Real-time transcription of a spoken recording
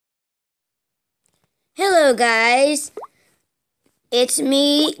Hello guys, it's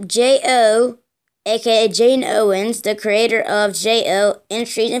me, J.O., aka Jaden Owens, the creator of J.O.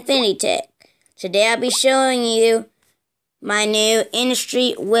 Industries Infinity Tech. Today I'll be showing you my new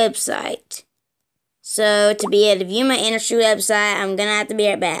industry website. So to be able to view my industry website, I'm going to have to be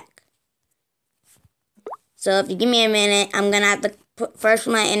right back. So if you give me a minute, I'm going to have to put first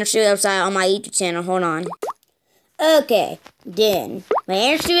my industry website on my YouTube channel. Hold on. Okay, then my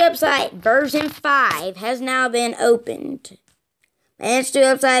industry website version 5 has now been opened. My industry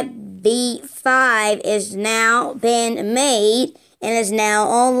website V5 is now been made and is now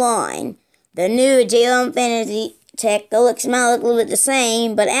online. The new J.O. Infinity Tech looks a little bit the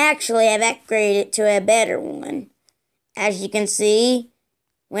same, but actually I've upgraded it to a better one. As you can see,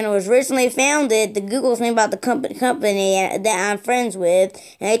 when it was originally founded, the Google told me about the company that I'm friends with,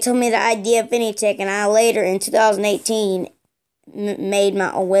 and they told me the idea of Infinity Tech, and I later, in 2018, made my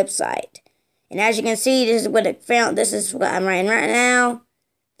own website. And as you can see, this is what it found. This is what I'm writing right now.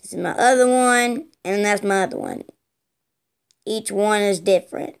 This is my other one, and that's my other one. Each one is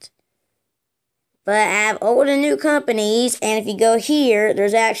different. But I have old and new companies, and if you go here,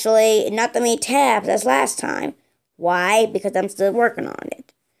 there's actually not that many tabs as last time. Why? Because I'm still working on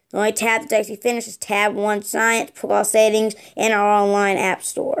it. The only tab that's actually finished is tab 1 Science, Profile Settings, and our online app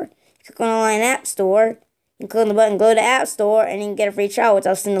store. If you click on the online app store, you can click on the button, go to App Store, and you can get a free trial, which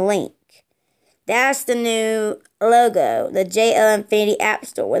I'll send the link. That's the new logo, the J.O. Infinity App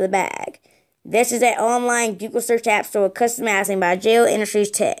Store with a bag. This is an online Google search app store with custom asking by J.O.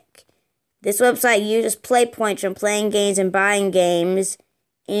 Industries Tech. This website uses play points from playing games and buying games,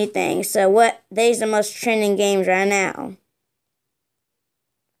 anything. So these are the most trending games right now.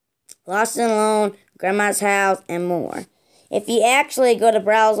 Lost and Alone, Grandma's House, and more. If you actually go to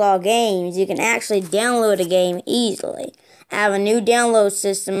browse all games, you can actually download a game easily. I have a new download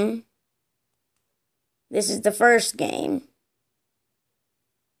system. This is the first game.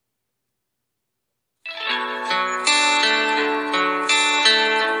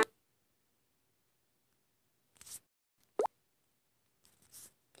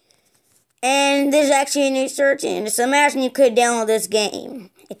 And there's actually a new search engine. So imagine you could download this game.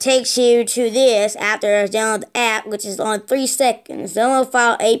 It takes you to this after it's download the app, which is on 3 seconds. Download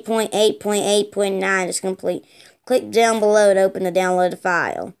file 8.8.8.9 is complete. Click down below to open the downloaded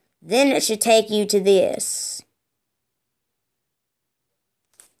file. Then it should take you to this.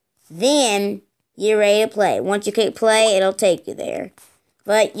 Then you're ready to play. Once you click play, it'll take you there.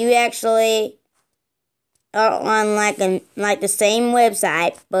 But you actually are on like the same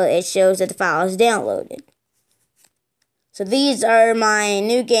website, but it shows that the file is downloaded. So these are my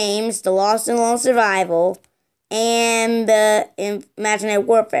new games, the Lost and Alone Survival, and the Imaginary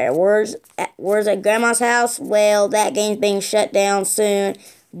Warfare. Where's at Grandma's House? Well, that game's being shut down soon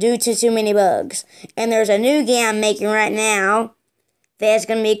due to too many bugs. And there's a new game I'm making right now that's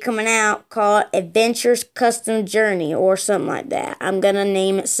going to be coming out called Adventures Custom Journey or something like that. I'm going to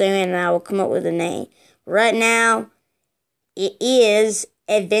name it soon and I will come up with a name. Right now, it is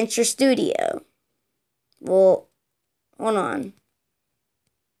Adventure Studio. Well, hold on.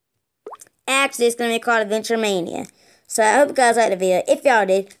 Actually, it's going to be called Adventure Mania. So I hope you guys liked the video. If y'all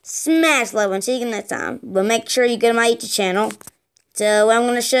did, smash like button. See you next time. But make sure you go to my YouTube channel. So what I'm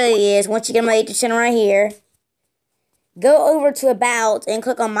going to show you is, once you get my YouTube channel right here, go over to About and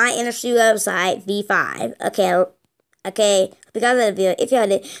click on my industry website, V5. Okay. Hope you guys liked the video. If y'all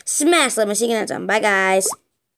did, smash like button. See you next time. Bye, guys.